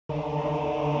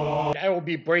I will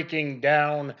be breaking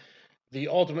down the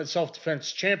Ultimate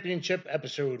Self-Defense Championship,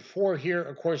 Episode 4 here.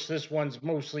 Of course, this one's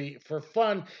mostly for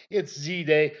fun. It's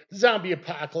Z-Day, Zombie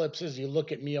Apocalypse, as you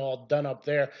look at me all done up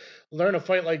there. Learn to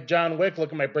fight like John Wick.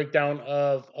 Look at my breakdown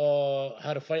of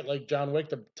how to fight like John Wick,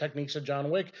 the techniques of John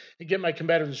Wick, and get my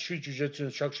combative and street jiu-jitsu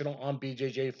instructional on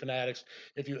BJJ Fanatics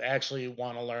if you actually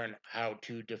want to learn how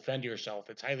to defend yourself.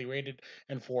 It's highly rated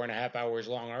and 4.5 hours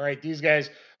long. All right, these guys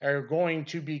are going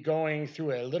to be going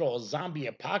through a little zombie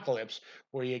apocalypse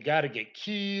where you got to get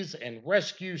keys and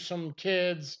rescue some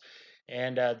kids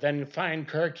and then find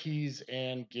car keys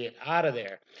and get out of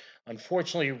there.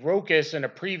 Unfortunately, Rokas in a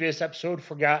previous episode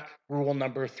forgot rule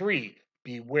number 3.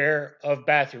 Beware of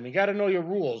bathroom. You got to know your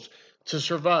rules to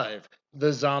survive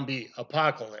the zombie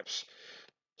apocalypse.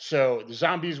 So the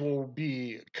zombies will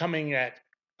be coming at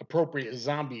appropriate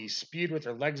zombie speed with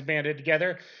their legs banded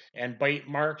together and bite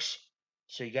marks.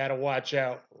 So you got to watch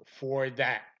out for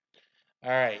that.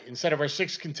 All right. Instead of our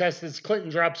 6 contestants, Clinton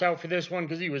drops out for this one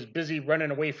because he was busy running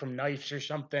away from knives or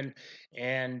something.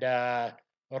 And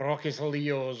Roques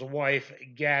Leo's wife,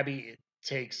 Gabby,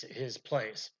 takes his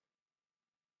place.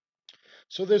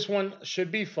 So this one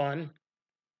should be fun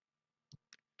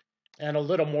and a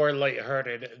little more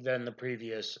lighthearted than the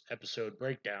previous episode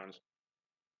breakdowns.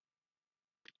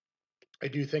 I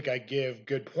do think I give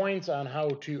good points on how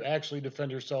to actually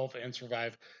defend yourself and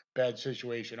survive bad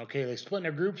situation. Okay, they split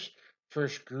into groups.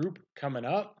 First group coming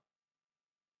up.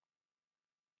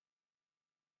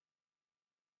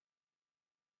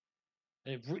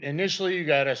 Initially, you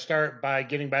got to start by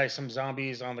getting by some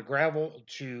zombies on the gravel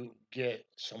to get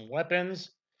some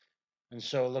weapons. And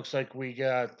so it looks like we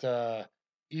got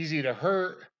Easy to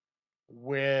Hurt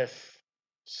with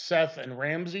Seth and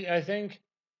Ramsey, I think.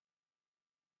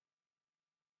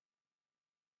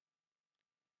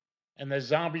 And the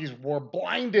zombies were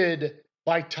blinded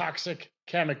by toxic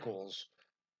chemicals,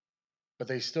 but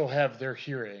they still have their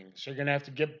hearing. So you're going to have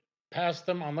to get past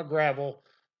them on the gravel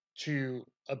to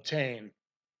obtain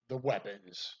the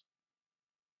weapons.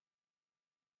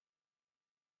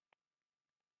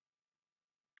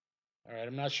 All right,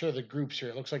 I'm not sure the groups here.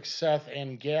 It looks like Seth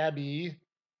and Gabby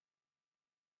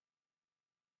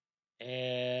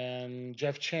and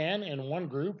Jeff Chan in one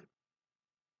group.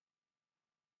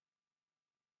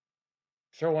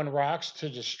 Throwing rocks to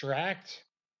distract.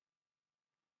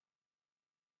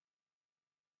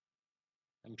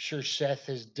 I'm sure Seth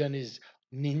has done his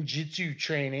ninjutsu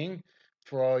training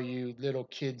for all you little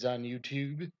kids on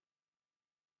YouTube.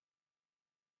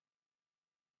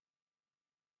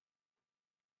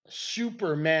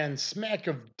 Superman smack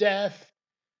of death.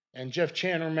 And Jeff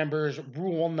Chan remembers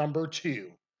rule number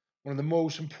 2. One of the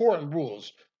most important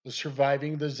rules of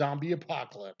surviving the zombie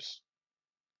apocalypse.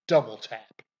 Double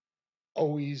tap.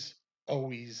 Always,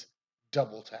 always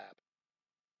double tap.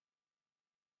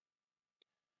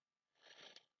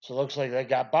 So it looks like they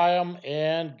got by them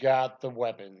and got the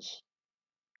weapons.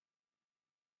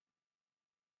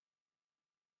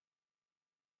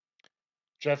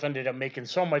 Jeff ended up making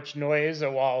so much noise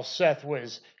that while Seth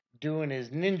was doing his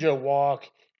ninja walk,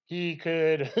 he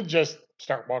could just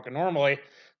start walking normally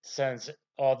since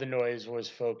all the noise was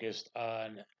focused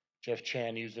on Jeff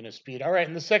Chan using his speed. All right,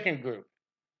 in the second group,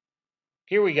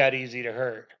 here we got Easy to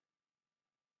Hurt.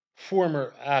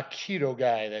 Former Aikido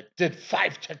guy that did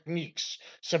 5 techniques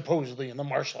supposedly in the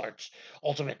martial arts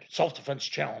ultimate self-defense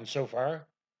challenge so far.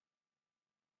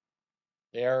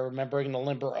 They are remembering the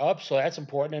limber up, so that's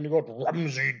important. And you go,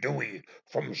 Ramsey Dewey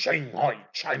from Shanghai,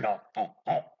 China.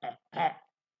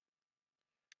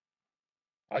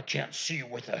 I can't see you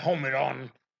with a helmet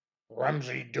on.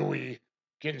 Ramsey Dewey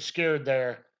getting scared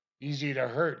there. Easy to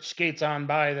Hurt. Skates on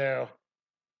by though.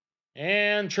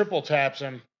 And triple taps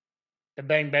him.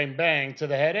 Bang, bang, bang to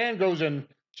the head and goes in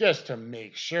just to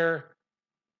make sure.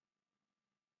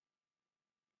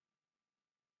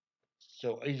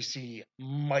 So AC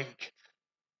Mike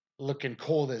looking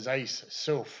cold as ice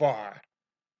so far.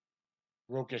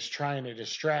 Rokas trying to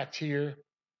distract here.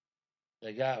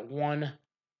 They got one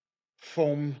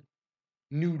foam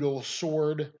noodle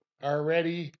sword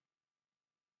already.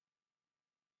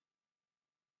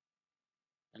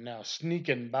 And now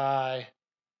sneaking by.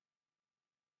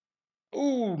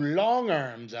 Ooh, long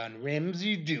arms on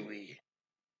Ramsey Dewey.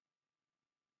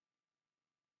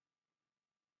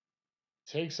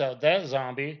 Takes out that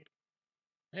zombie.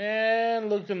 And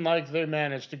looking like they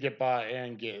managed to get by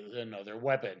and get another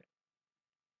weapon.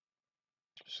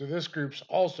 So this group's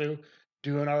also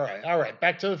doing all right. All right,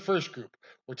 back to the first group.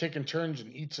 We're taking turns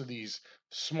in each of these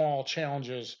small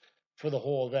challenges for the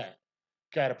whole event.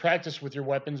 Got to practice with your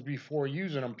weapons before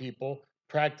using them, people.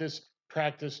 Practice,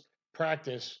 practice,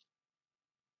 practice.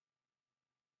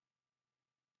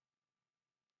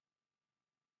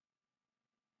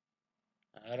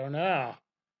 I don't know.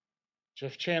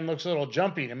 Jeff Chan looks a little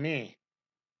jumpy to me.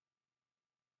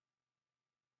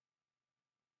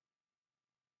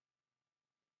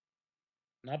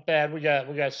 Not bad. We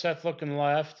got Seth looking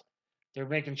left. They're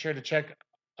making sure to check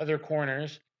other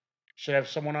corners. Should have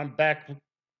someone on back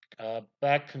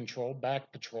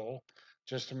patrol,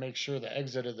 just to make sure the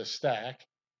exit of the stack.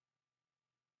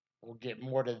 We'll get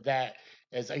more to that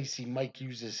as Icy Mike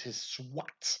uses his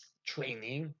SWAT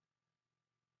training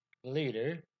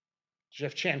later.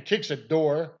 Jeff Chan kicks a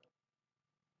door.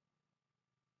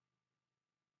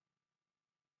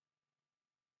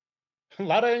 A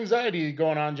lot of anxiety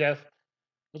going on, Jeff.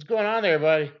 What's going on there,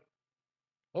 buddy?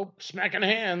 Oh, smacking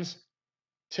hands,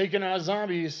 taking out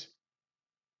zombies.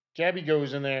 Gabby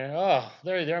goes in there. Oh,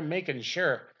 they're making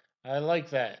sure. I like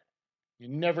that. You're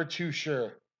never too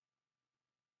sure.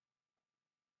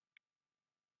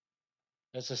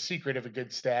 That's the secret of a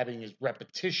good stabbing is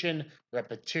repetition,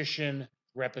 repetition,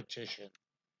 repetition.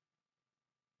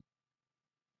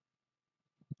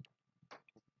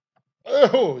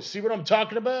 Oh, see what I'm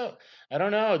talking about? I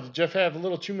don't know. Did Jeff have a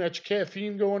little too much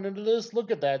caffeine going into this?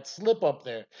 Look at that slip up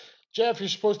there. Jeff, you're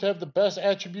supposed to have the best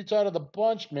attributes out of the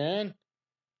bunch, man.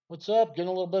 What's up? Getting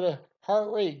a little bit of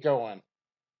heart rate going.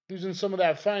 Losing some of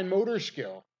that fine motor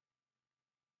skill.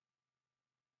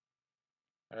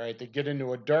 All right, they get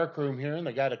into a dark room here and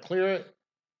they got to clear it.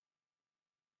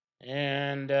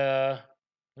 And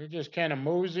we're just kind of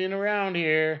moseying around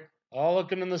here, all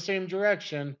looking in the same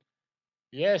direction.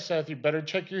 Yes, Seth, you better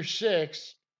check your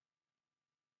 6.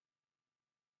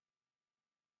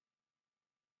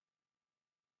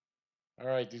 All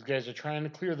right, these guys are trying to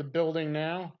clear the building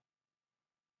now.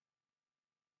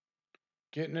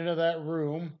 Getting into that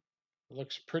room. It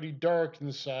looks pretty dark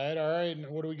inside. All right,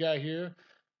 what do we got here?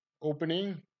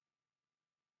 Opening.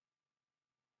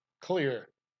 Clear.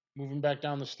 Moving back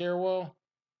down the stairwell.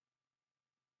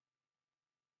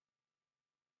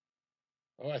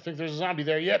 Oh, I think there's a zombie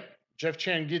there. Yep. Jeff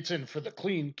Chan gets in for the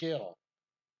clean kill.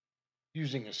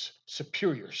 Using his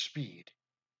superior speed.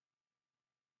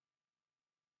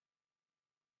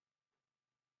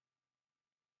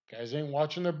 Guys ain't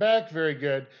watching their back very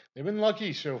good. They've been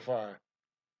lucky so far.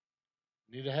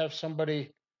 Need to have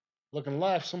somebody looking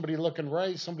left, somebody looking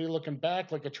right, somebody looking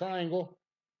back like a triangle.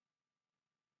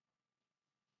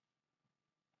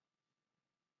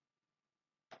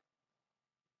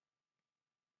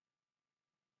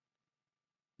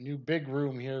 New big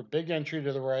room here. Big entry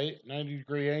to the right,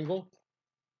 90-degree angle.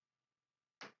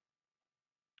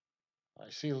 I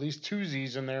see at least 2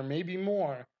 Z's in there, maybe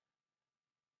more.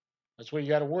 That's what you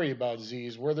got to worry about,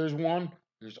 Z's. Where there's one,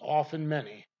 there's often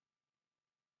many.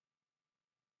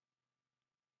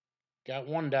 Got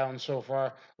one down so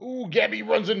far. Ooh, Gabby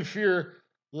runs in fear.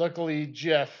 Luckily,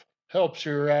 Jeff helps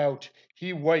her out.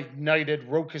 He white knighted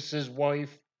Rokus's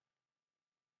wife.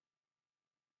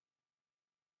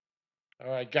 All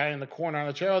right, guy in the corner on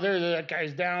the chair. Oh, there, that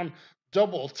guy's down.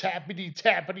 Double tappity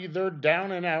tappity. They're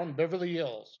down and out in Beverly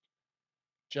Hills.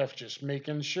 Jeff just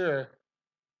making sure.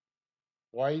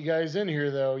 Why are you guys in here,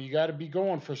 though? You got to be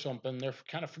going for something. They're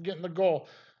kind of forgetting the goal.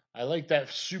 I like that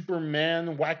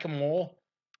Superman whack-a-mole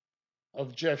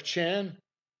of Jeff Chan.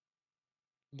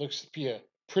 Looks to be a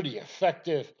pretty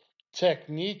effective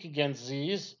technique against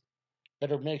these.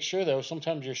 Better make sure, though,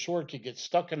 sometimes your sword could get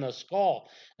stuck in the skull,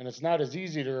 and it's not as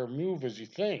easy to remove as you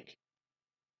think.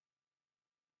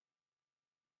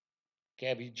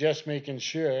 Gabby just making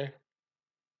sure.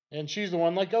 And she's the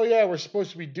one like, oh yeah, we're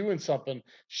supposed to be doing something.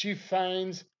 She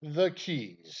finds the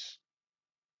keys.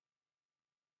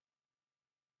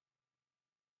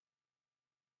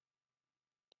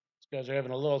 These guys are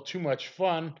having a little too much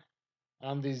fun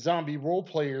on the zombie role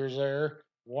players there,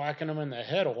 whacking them in the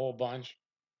head a whole bunch.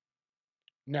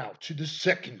 Now to the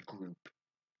second group.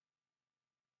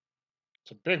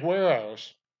 It's a big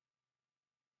warehouse.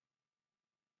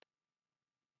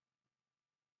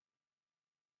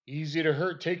 Easy to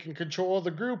hurt taking control of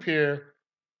the group here.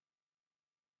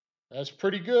 That's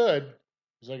pretty good.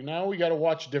 It's like now we got to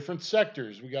watch different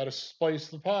sectors. We got to slice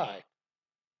the pie.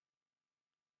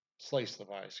 Slice the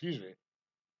pie, excuse me.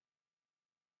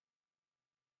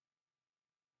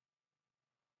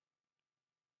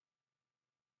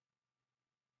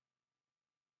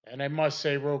 And I must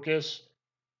say, Rokus,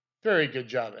 very good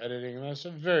job editing this.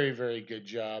 A very, very good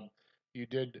job. You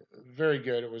did very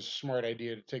good. It was a smart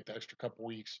idea to take the extra couple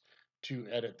weeks to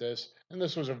edit this. And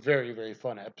this was a very, very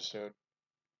fun episode.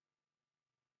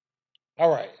 All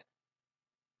right.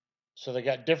 So they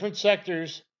got different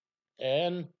sectors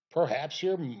and perhaps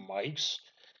your Mike's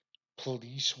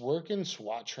police work and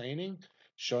SWAT training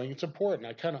showing it's important.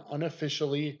 I kind of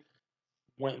unofficially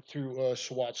went through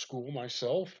SWAT school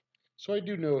myself. So I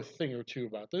do know a thing or two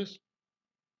about this.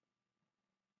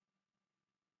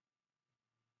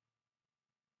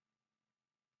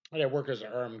 I work as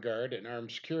an armed guard and armed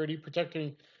security,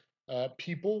 protecting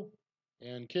people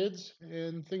and kids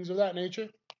and things of that nature.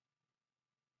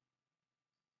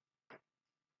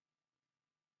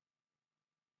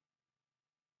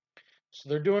 So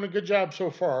they're doing a good job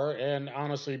so far, and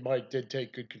honestly, Mike did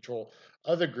take good control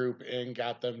of the group and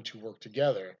got them to work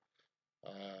together.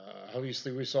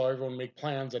 Obviously, we saw everyone make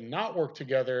plans and not work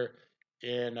together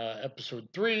in episode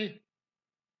 3,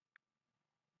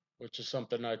 which is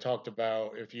something I talked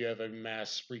about if you have a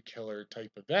mass spree killer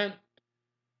type event,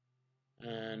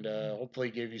 and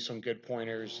hopefully gave you some good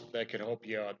pointers that could help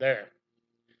you out there.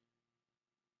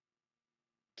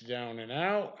 Down and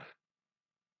out.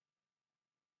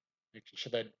 Making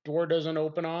sure that door doesn't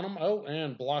open on them. Oh,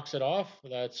 and blocks it off.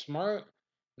 That's smart.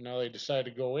 Now they decide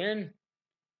to go in.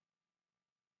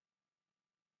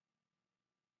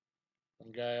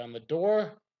 One guy on the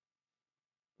door.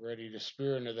 Ready to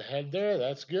spear into the head there.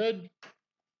 That's good.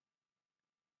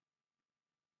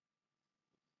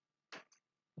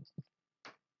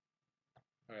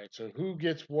 All right, so who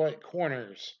gets what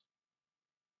corners?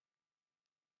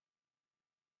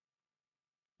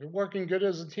 They're working good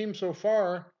as a team so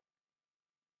far.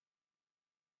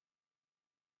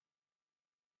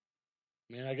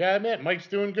 Man, I gotta admit, Mike's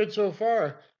doing good so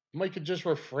far. Mike could just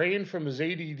refrain from his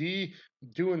ADD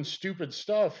doing stupid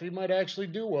stuff. He might actually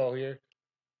do well here.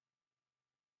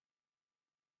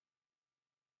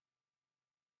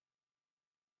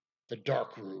 The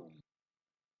dark room.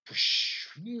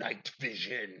 Night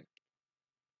vision.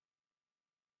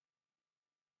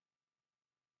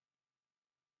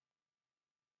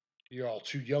 You're all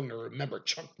too young to remember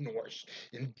Chuck Norris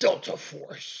in Delta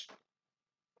Force.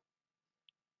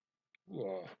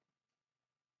 Whoa.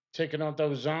 Taking out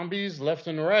those zombies left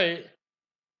and right.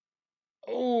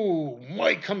 Oh,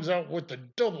 Mike comes out with the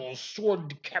double sword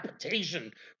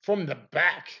decapitation from the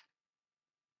back.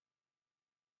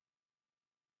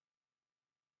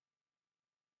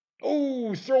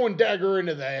 Oh, throwing dagger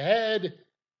into the head.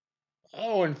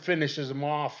 Oh, and finishes him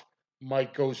off.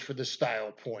 Mike goes for the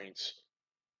style points.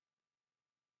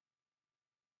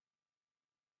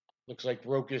 Looks like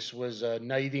Rokus was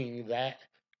knighting that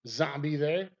zombie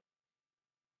there.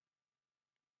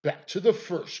 Back to the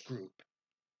first group.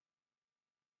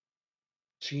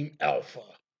 Team Alpha.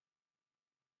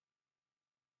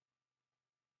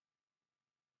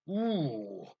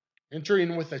 Ooh,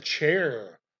 entering with a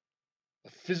chair. A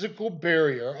physical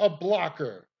barrier. A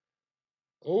blocker.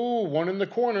 Oh, one in the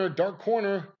corner. Dark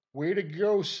corner. Way to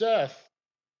go, Seth.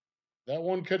 That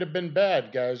one could have been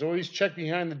bad, guys. Always check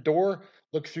behind the door.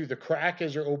 Look through the crack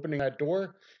as you're opening that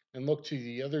door. And look to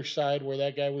the other side where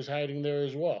that guy was hiding there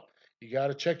as well. You got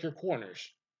to check your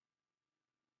corners.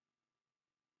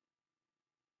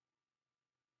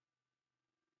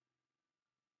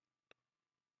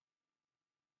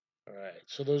 All right,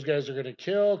 so those guys are going to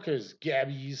kill because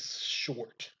Gabby's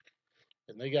short.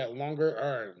 And they got longer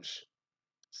arms.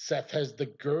 Seth has the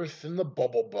girth and the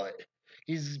bubble butt.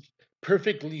 He's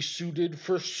perfectly suited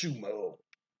for sumo.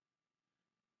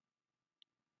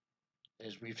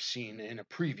 As we've seen in a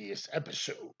previous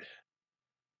episode.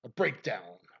 A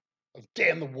breakdown of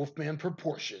DanTheWolfman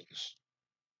proportions.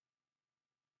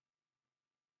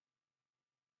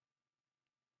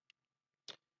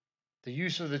 The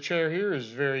use of the chair here is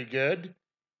very good.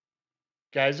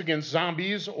 Guys against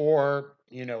zombies or,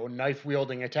 knife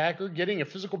wielding attacker, getting a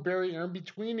physical barrier in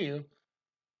between you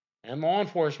and law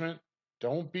enforcement.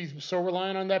 Don't be so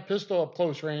reliant on that pistol up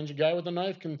close range. A guy with a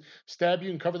knife can stab you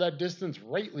and cover that distance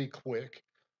rightly quick.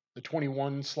 The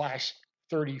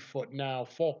 21/30 foot now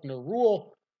Faulkner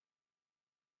rule.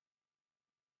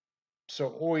 So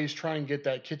always try and get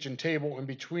that kitchen table in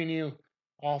between you,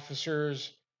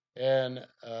 officers, and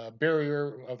a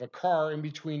barrier of a car in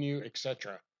between you,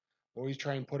 etc. Always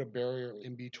try and put a barrier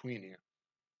in between you.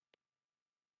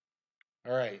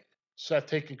 All right, Seth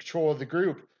taking control of the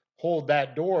group. Hold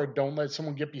that door. Don't let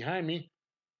someone get behind me.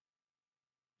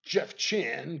 Jeff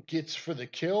Chan gets for the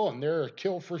kill, and they're a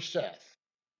kill for Seth.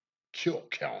 Kill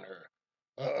counter.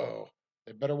 Uh-oh.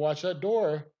 They better watch that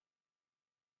door.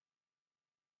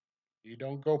 You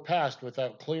don't go past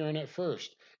without clearing it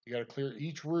first. You got to clear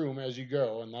each room as you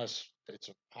go, unless it's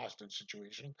a hostage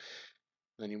situation.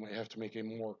 Then you might have to make a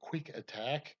more quick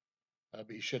attack. But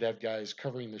you should have guys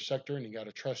covering their sector, and you got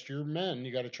to trust your men.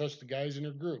 You got to trust the guys in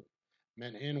your group,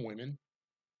 men and women.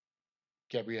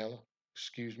 Gabriella,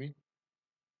 excuse me.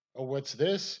 Oh, what's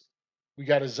this? We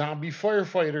got a zombie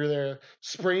firefighter there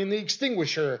spraying the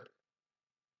extinguisher.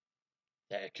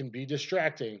 That can be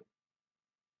distracting.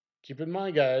 Keep in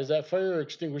mind, guys, that fire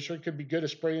extinguisher could be good to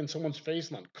spray in someone's face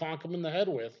and then conk them in the head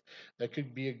with. That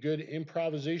could be a good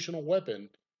improvisational weapon.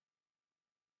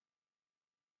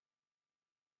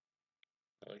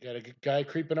 I got a guy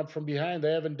creeping up from behind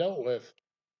they haven't dealt with.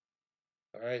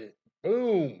 All right,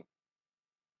 boom.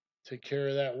 Take care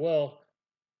of that well.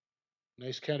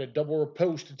 Nice kind of double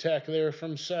riposte attack there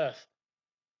from Seth.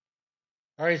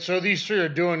 All right, so these three are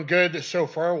doing good so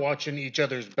far, watching each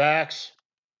other's backs.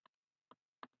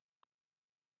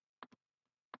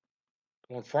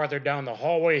 Going farther down the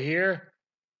hallway here.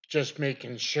 Just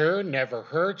making sure, never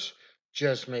hurts.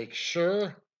 Just make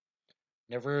sure.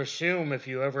 Never assume if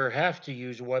you ever have to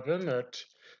use a weapon that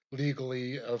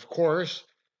legally, of course.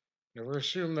 Never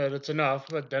assume that it's enough,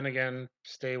 but then again,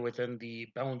 stay within the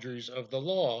boundaries of the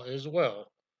law as well.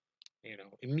 You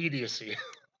know, immediacy.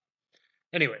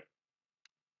 Anyway,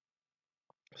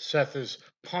 Seth is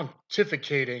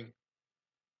pontificating.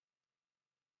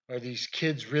 Are these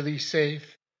kids really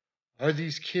safe? Are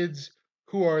these kids?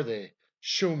 Who are they?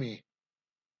 Show me.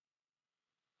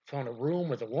 Found a room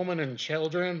with a woman and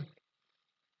children.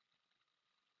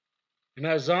 You're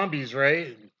not zombies,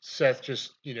 right? Seth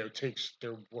just, takes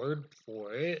their word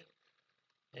for it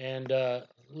and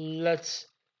lets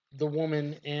the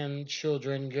woman and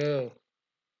children go.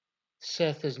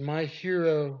 Seth is my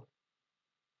hero.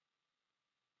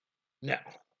 Now,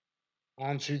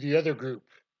 on to the other group.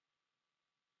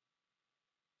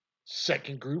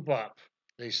 Second group up.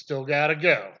 They still gotta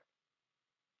go.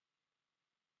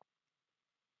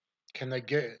 Can they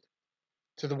get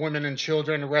to the women and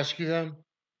children to rescue them?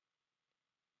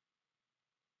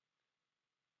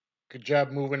 Good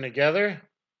job moving together.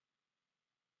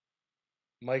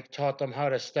 Mike taught them how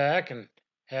to stack and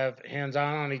have hands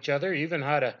on each other, even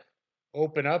how to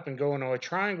open up and go into a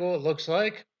triangle, it looks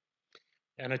like.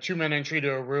 And a two-man entry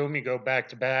to a room, you go back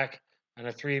to back. And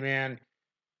a three-man,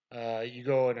 you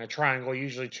go in a triangle,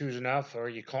 usually two's enough, or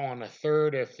you call on a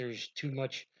third if there's too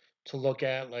much to look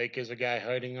at, like is a guy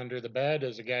hiding under the bed,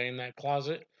 is a guy in that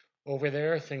closet over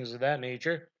there, things of that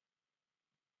nature.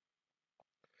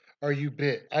 Are you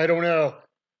bit? I don't know.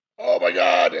 Oh my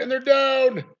God, and they're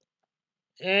down!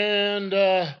 And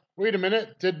wait a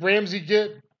minute, did Ramsey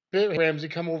get bit? Ramsey,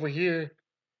 come over here.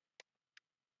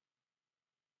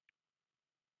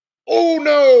 Oh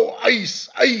no! Ice,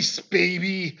 ice,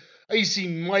 baby! Icy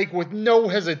Mike, with no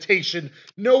hesitation,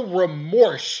 no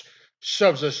remorse,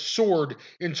 shoves a sword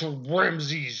into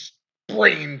Ramsey's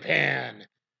brain pan.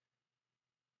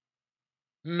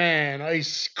 Man,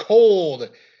 ice cold.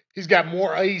 He's got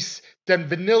more ice than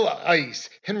Vanilla Ice.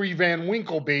 Henry Van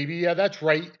Winkle, baby. Yeah, that's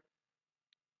right.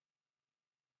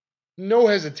 No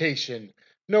hesitation.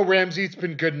 No, Ramsey, it's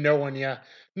been good knowing you.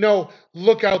 No,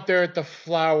 look out there at the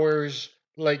flowers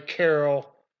like Carol.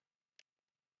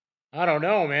 I don't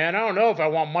know, man. I don't know if I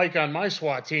want Mike on my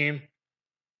SWAT team.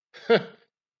 there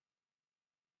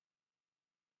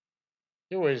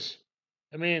was,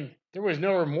 there was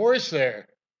no remorse there.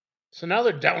 So now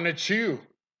they're down to two.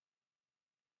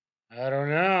 I don't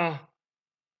know.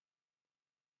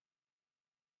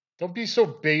 Don't be so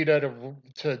beta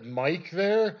to Mike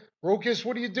there. Rokas,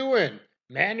 what are you doing?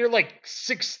 Man, you're like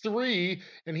 6'3",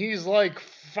 and he's like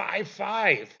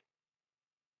 5'5".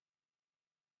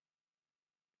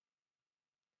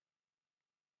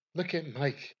 Look at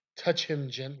Mike. Touch him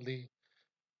gently,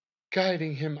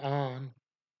 guiding him on.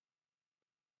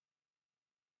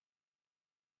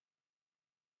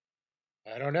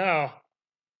 I don't know.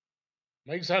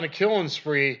 Mike's on a killing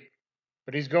spree,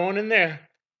 but he's going in there.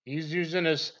 He's using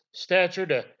his stature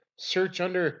to search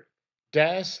under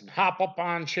desks and hop up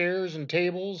on chairs and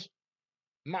tables.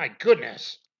 My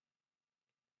goodness.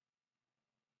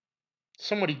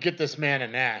 Somebody get this man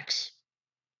an axe.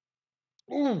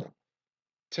 Ooh,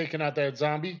 taking out that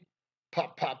zombie.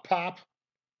 Pop, pop, pop.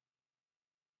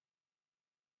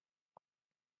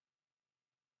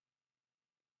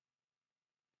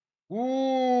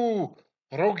 Ooh,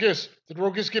 Rokas. Did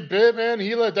Rokas get bit, man?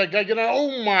 He let that guy get out.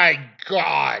 Oh my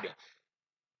God.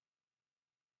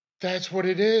 That's what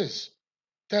it is.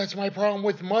 That's my problem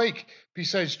with Mike,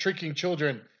 besides tricking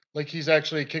children like he's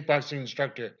actually a kickboxing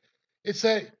instructor. It's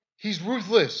that he's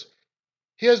ruthless.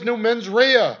 He has no mens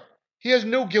rea. He has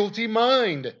no guilty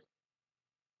mind.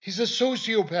 He's a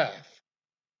sociopath.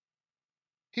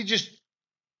 He just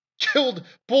killed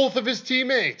both of his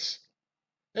teammates.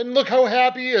 And look how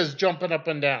happy he is jumping up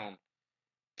and down.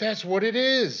 That's what it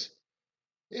is.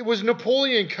 It was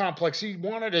Napoleon complex. He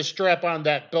wanted to strap on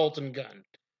that belt and gun.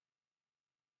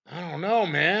 I don't know,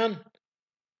 man.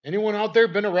 Anyone out there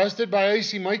been arrested by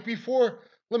Icy Mike before?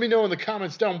 Let me know in the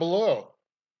comments down below.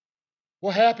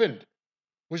 What happened?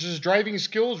 Was his driving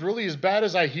skills really as bad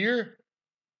as I hear?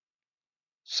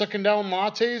 sucking down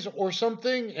lattes or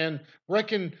something and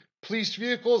wrecking police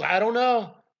vehicles. I don't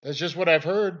know. That's just what I've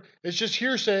heard. It's just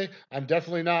hearsay. I'm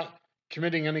definitely not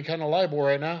committing any kind of libel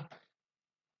right now.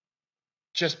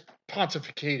 Just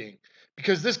pontificating.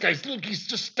 Because this guy's, look, he's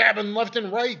just stabbing left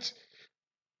and right.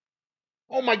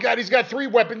 Oh my God, he's got 3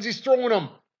 weapons. He's throwing them.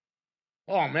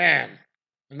 Oh man.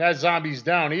 And that zombie's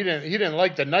down. He didn't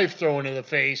like the knife thrown in the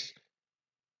face.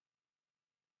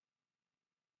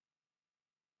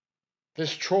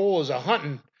 This troll is a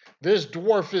hunting. This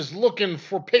dwarf is looking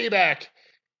for payback.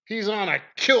 He's on a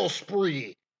kill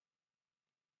spree.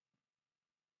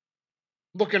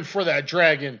 Looking for that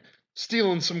dragon.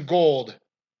 Stealing some gold.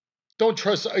 Don't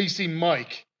trust Icy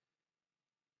Mike.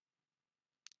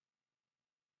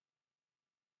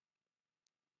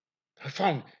 I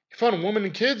found a woman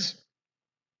and kids.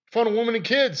 Found a woman and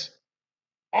kids.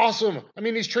 Awesome. I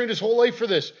mean, he's trained his whole life for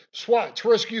this. SWAT to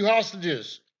rescue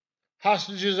hostages.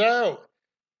 Hostages out.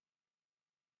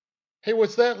 Hey,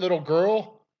 what's that, little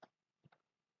girl?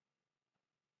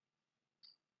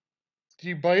 Did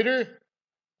you bite her?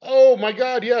 Oh my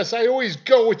God, yes, I always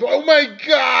go with, oh my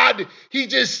God, he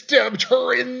just stabbed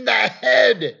her in the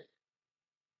head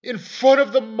in front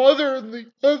of the mother and the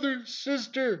other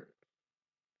sister.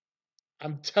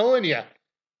 I'm telling you,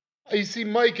 Icy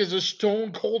Mike is a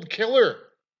stone cold killer.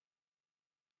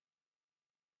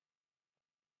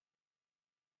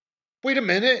 Wait a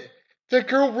minute. That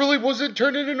girl really wasn't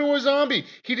turning into a zombie.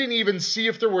 He didn't even see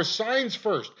if there were signs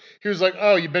first. He was like,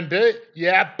 oh, you've been bit?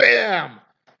 Yeah, bam.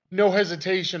 No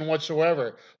hesitation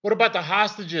whatsoever. What about the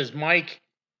hostages, Mike?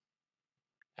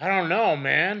 I don't know,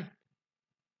 man.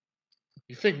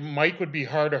 You think Mike would be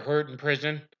hard to hurt in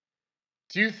prison?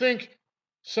 Do you think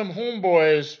some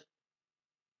homeboys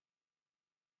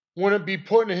wouldn't be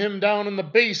putting him down in the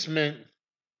basement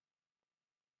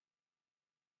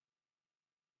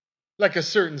like a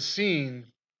certain scene?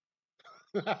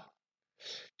 Do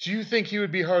you think he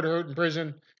would be hard to hurt in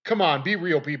prison? Come on, be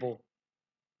real, people.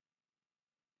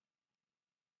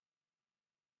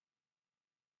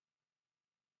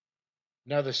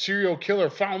 Now the serial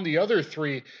killer found the other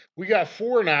 3. We got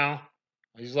 4 now.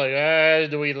 He's like,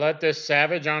 do we let this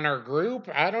savage on our group?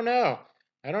 I don't know.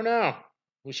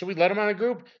 Well, should we let him on a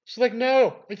group? She's like,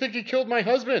 no, I think he killed my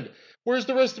husband. Where's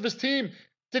the rest of his team?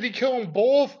 Did he kill them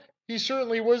both? He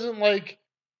certainly wasn't like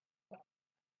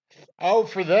out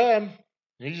for them.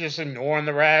 He's just ignoring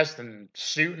the rest and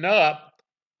suiting up.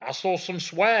 I stole some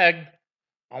swag.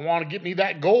 I want to get me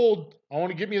that gold. I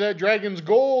want to get me that dragon's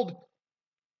gold.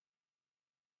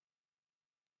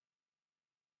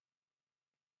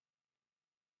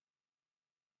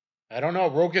 I don't know.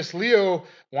 Rocus Leo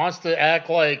wants to act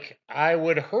like I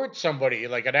would hurt somebody,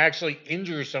 like I'd actually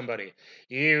injure somebody.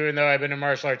 Even though I've been in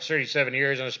martial arts 37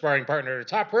 years and a sparring partner to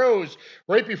top pros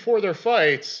right before their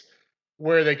fights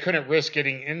where they couldn't risk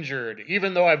getting injured.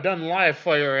 Even though I've done live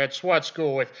fire at SWAT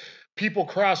school with people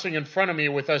crossing in front of me,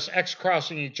 with us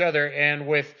X-crossing each other, and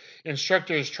with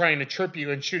instructors trying to trip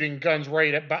you and shooting guns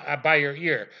right by your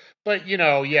ear. But,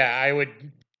 yeah,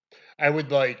 I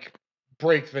would like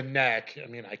break the neck. I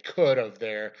mean, I could have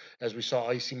there, as we saw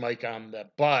Icy Mike on the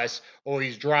bus. Oh,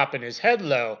 he's dropping his head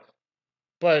low.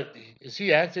 But is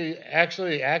he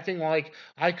actually acting like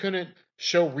I couldn't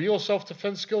show real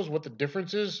self-defense skills? What the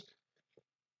difference is?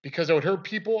 Because I would hurt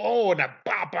people. Oh, and a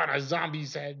bop on a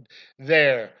zombie's head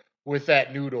there with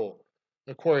that noodle.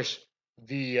 Of course,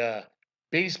 the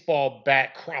baseball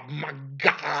bat Krav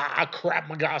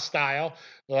Maga style.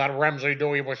 A lot of Ramsey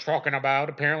Dewey was talking about.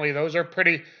 Apparently, those are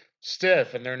pretty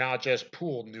stiff, and they're not just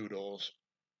pool noodles.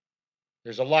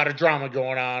 There's a lot of drama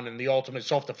going on in the Ultimate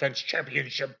Self-Defense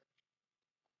Championship.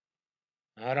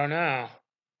 I don't know.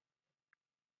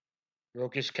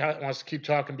 Rokish wants to keep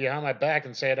talking behind my back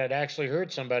and say I'd actually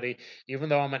hurt somebody, even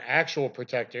though I'm an actual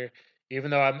protector, even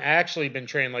though I've actually been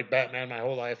trained like Batman my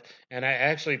whole life, and I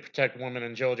actually protect women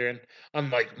and children,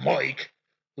 unlike Mike,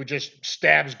 who just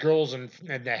stabs girls in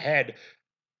the head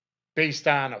based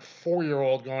on a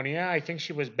 4-year-old going, yeah, I think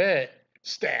she was bit.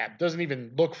 Stab. Doesn't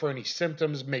even look for any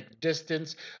symptoms, make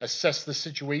distance, assess the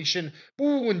situation.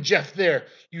 Ooh, and Jeff there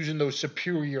using those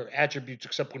superior attributes,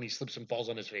 except when he slips and falls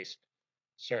on his face.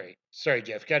 Sorry,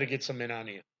 Jeff. Got to get some in on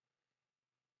you.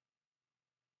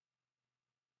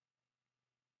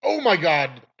 Oh my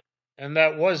God. And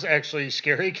that was actually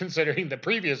scary considering the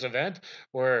previous event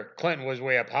where Clinton was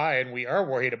way up high and we are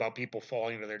worried about people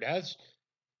falling to their deaths.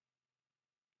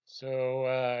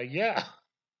 So, yeah.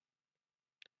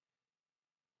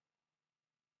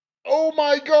 Oh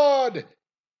my God.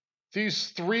 These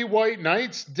 3 white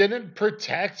knights didn't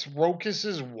protect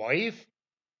Rokus's wife?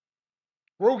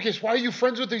 Rokus, why are you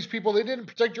friends with these people? They didn't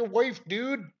protect your wife,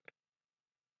 dude.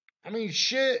 I mean,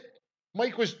 shit.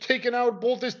 Mike was taking out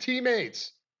both his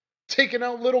teammates, taking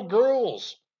out little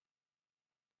girls.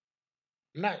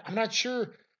 I'm not sure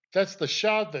that's the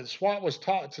shot that SWAT was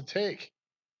taught to take.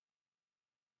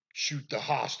 Shoot the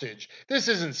hostage. This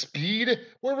isn't Speed.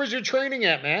 Where was your training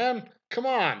at, man? Come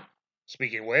on.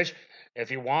 Speaking of which,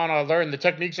 if you want to learn the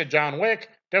techniques of John Wick,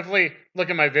 definitely look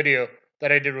at my video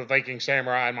that I did with Viking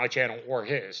Samurai on my channel or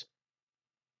his.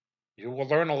 You will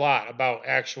learn a lot about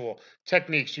actual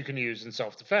techniques you can use in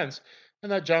self-defense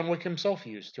and that John Wick himself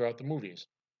used throughout the movies.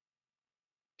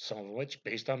 Some of which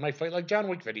based on my Fight Like John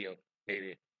Wick video,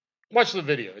 maybe. Watch the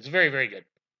video. It's very, very good.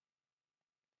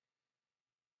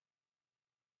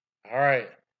 All right.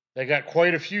 They got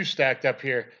quite a few stacked up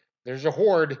here. There's a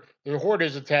horde. The horde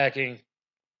is attacking.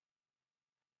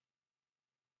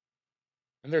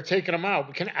 And they're taking them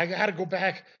out. I got to go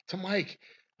back to Mike.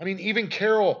 I mean, even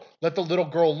Carol let the little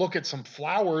girl look at some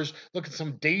flowers, look at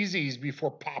some daisies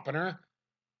before popping her.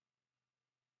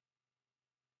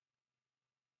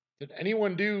 Did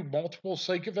anyone do multiple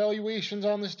psych evaluations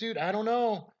on this dude? I don't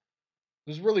know. It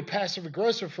was really passive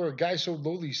aggressive for a guy so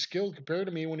lowly skilled compared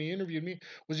to me when he interviewed me.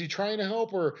 Was he trying to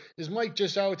help, or is Mike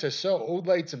just out to sell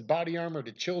Odites and body armor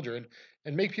to children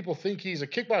and make people think he's a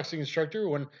kickboxing instructor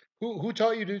when who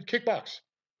taught you to kickbox?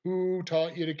 Who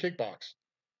taught you to kickbox?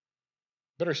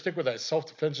 Better stick with that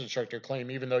self-defense instructor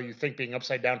claim, even though you think being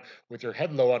upside down with your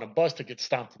head low on a bus to get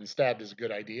stomped and stabbed is a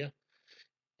good idea.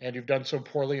 And you've done so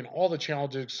poorly in all the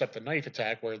challenges except the knife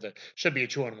attack, where there should be a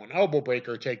 2-on-1 elbow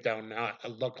breaker takedown, not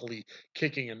luckily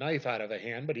kicking a knife out of a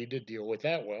hand, but he did deal with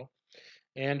that well.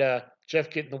 And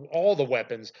Jeff getting all the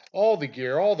weapons, all the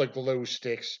gear, all the glow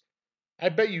sticks. I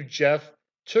bet you Jeff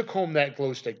took home that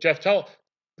glow stick. Jeff,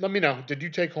 let me know. Did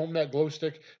you take home that glow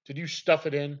stick? Did you stuff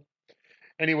it in?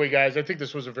 Anyway, guys, I think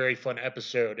this was a very fun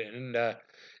episode. And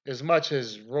as much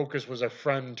as Rokas was a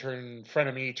friend turned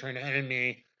frenemy, turned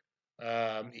enemy,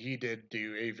 he did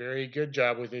do a very good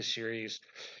job with this series.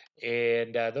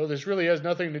 And though this really has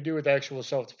nothing to do with actual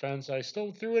self-defense, I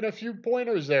still threw in a few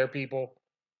pointers there, people.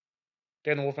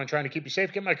 DanTheWolfman trying to keep you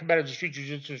safe. Get my competitive street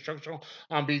jiu-jitsu instructional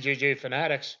on BJJ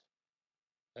Fanatics.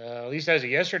 At least as of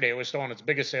yesterday, it was still on its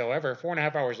biggest sale ever.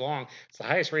 4.5 hours long. It's the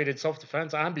highest rated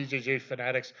self-defense on BJJ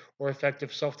Fanatics or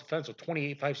effective self-defense with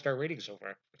 28 5-star ratings so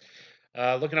far.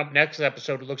 Looking up next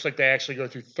episode, it looks like they actually go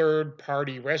through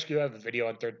third-party rescue. I have a video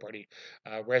on third-party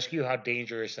rescue, how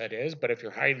dangerous that is. But if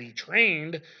you're highly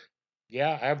trained,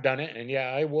 yeah, I've done it, and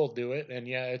yeah, I will do it. And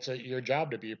yeah, it's your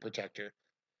job to be a protector.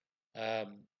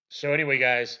 So anyway,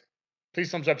 guys,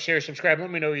 please thumbs up, share, subscribe. Let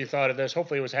me know what you thought of this.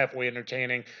 Hopefully it was halfway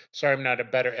entertaining. Sorry I'm not a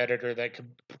better editor that could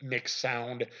mix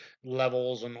sound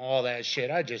levels and all that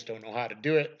shit. I just don't know how to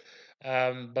do it.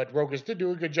 But Rokas did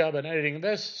do a good job in editing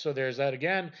this, so there's that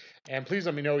again. And please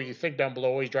let me know what you think down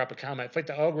below. Always drop a comment. Fight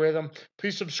the algorithm.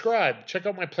 Please subscribe. Check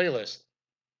out my playlist.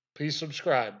 Please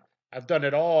subscribe. I've done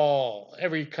it all,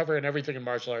 covering everything in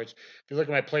martial arts. If you look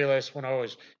at my playlist, when I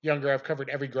was younger, I've covered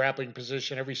every grappling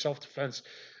position, every self-defense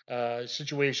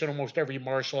situation, almost every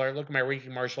martial art. Look at my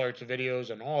ranking martial arts videos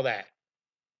and all that.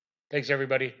 Thanks,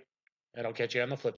 everybody, and I'll catch you on the flip.